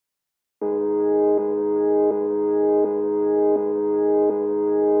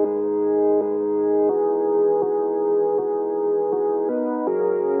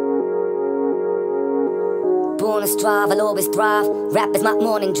strive, I'll always thrive. Rap is my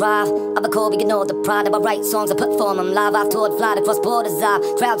morning drive. I've a call, we ignore the pride of I write songs, I perform them live. I've toured, flied across borders, I've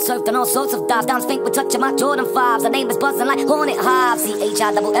crowd surfed on all sorts of dives. Down Spink with touch of my Jordan 5s. Her name is buzzing like hornet hives.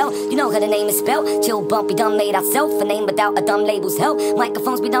 C.H.I, you know how the name is spelt. Chill bump, we done made ourself. A name without a dumb label's help.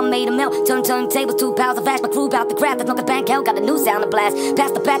 Microphones, we done made a melt. Turntables, 2 pounds of flash. My crew bout the craft, that's not the Bankal. Got a new sound to blast.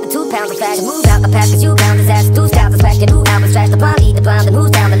 Pass the pack, the 2 pounds of fashion. Move out the pack, cause you bound disaster. 2 styles is whack, new albums trash. The blind eat the blind, and who's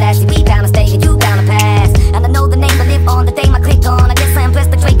down the last? See, we bound to stay, and you bound to pass. And I know the name I live on, the day my click on. I guess I'm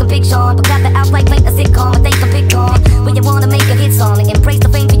blessed to Drake and Big Sean. But got the outright claim a sitcom, but they can pick on. When you wanna make a hit song, and embrace the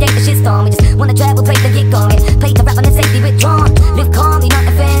fame, create the shit storm. We just wanna travel, break the gig on it. Pay to rap and safety withdrawn. Live calmly, not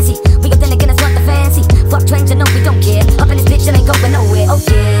the fancy. We go then again, it's not the fancy. Fuck trends, and no, we don't care. Up in this bitch and ain't going nowhere, oh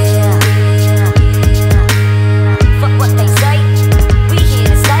yeah. Fuck what they say, we here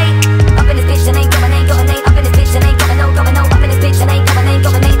to stay. Up in this bitch and ain't going, ain't. Up in this bitch and ain't going, no. Up in this bitch and ain't going, ain't.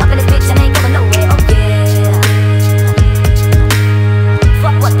 Up in this bitch and ain't going nowhere, oh yeah.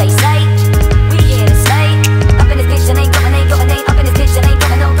 Fuck what they say, we here to stay. Up in this bitch and ain't going, ain't. Up in this bitch and ain't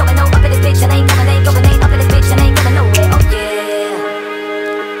going, no. Up in this bitch and ain't going, ain't. Up in this bitch and ain't going nowhere, oh yeah.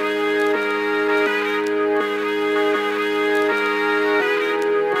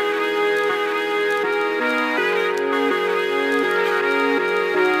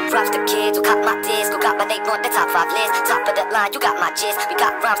 Props to kids who got my disc, who got my name on the top 5 list. Top of the line, you got my gist. We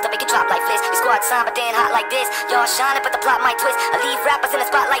got rhymes to make it drop like fliss. We squad sign, but they ain't hot like this. Y'all shining, but the plot might twist. I leave rappers in the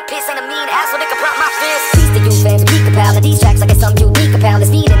spot like piss. Ain't a mean ass, so they can plot my fist. Peace to you fans, we peak about it. These tracks, I get some unique about it.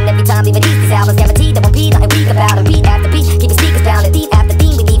 Needing every time we release these albums. Guaranteed there won't be nothing weak about it. Beat after beat, keep your speakers pounding. Deep after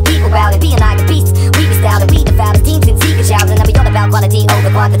deep, we leave people about it. Being like the beasts, we be styled and we devour the teams in secret showers. And we all about quality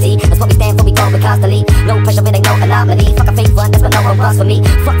over quantity. That's what we stand for, we go with constantly. No pressure, it ain't no anomaly. Fuck a fake fun, that's what no one wants for me.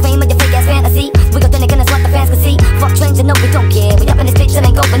 Fuck fame and your fake ass fantasy. We go then again, that's what the fans can see. Fuck trends and no, we don't care. We up in this bitch and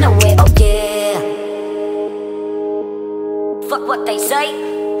ain't going nowhere, oh yeah. Fuck what they say,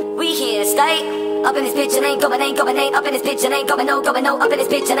 we here to stay. Up in this bitch and ain't going, ain't. Up in this bitch and ain't going, no. Up in this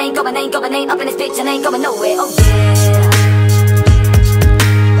bitch and ain't going, ain't. Up in this bitch and ain't going nowhere, oh yeah.